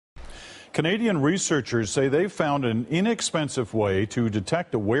Canadian researchers say they've found an inexpensive way to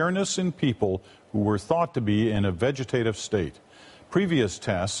detect awareness in people who were thought to be in a vegetative state. Previous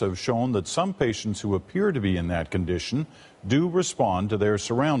tests have shown that some patients who appear to be in that condition do respond to their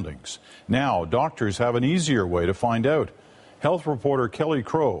surroundings. Now, doctors have an easier way to find out. Health reporter Kelly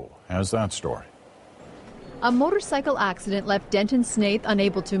Crow has that story. A motorcycle accident left Denton Snaith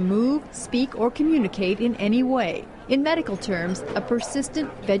unable to move, speak, or communicate in any way. In medical terms, a persistent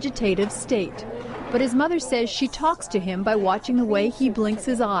vegetative state. But his mother says she talks to him by watching the way he blinks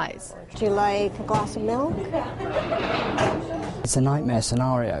his eyes. Do you like a glass of milk? It's a nightmare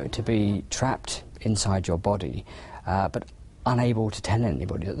scenario to be trapped inside your body, but unable to tell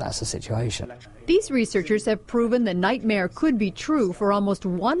anybody that that's the situation. These researchers have proven the nightmare could be true for almost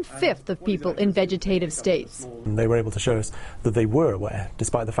 1/5 of people in vegetative states. They were able to show us that they were aware,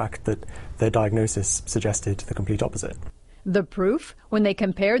 despite the fact that their diagnosis suggested the complete opposite. The proof? When they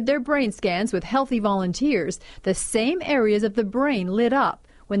compared their brain scans with healthy volunteers, the same areas of the brain lit up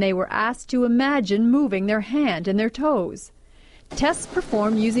when they were asked to imagine moving their hand and their toes. Tests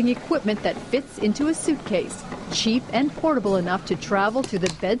performed using equipment that fits into a suitcase, cheap and portable enough to travel to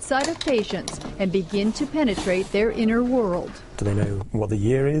the bedside of patients and begin to penetrate their inner world. Do they know what the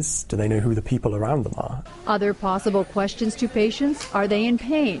year is? Do they know who the people around them are? Other possible questions to patients: are they in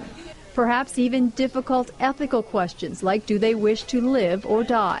pain? Perhaps even difficult ethical questions like, do they wish to live or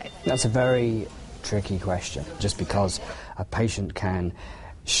die? That's a very tricky question. Just because a patient can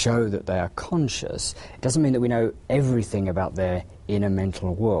show that they are conscious, it doesn't mean that we know everything about their inner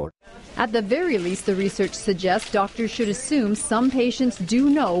mental world. At the very least, the research suggests doctors should assume some patients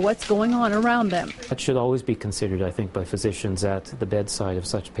do know what's going on around them. That should always be considered, I think, by physicians at the bedside of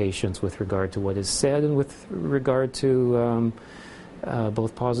such patients with regard to what is said and with regard to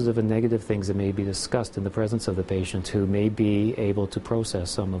both positive and negative things that may be discussed in the presence of the patient, who may be able to process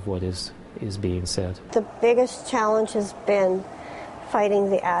some of what is being said. The biggest challenge has been fighting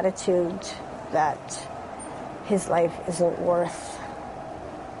the attitude that his life isn't worth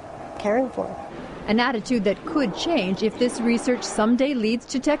caring for. An attitude that could change if this research someday leads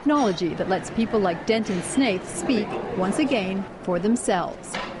to technology that lets people like Denton Snaith speak, once again, for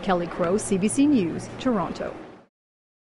themselves. Kelly Crow, CBC News, Toronto.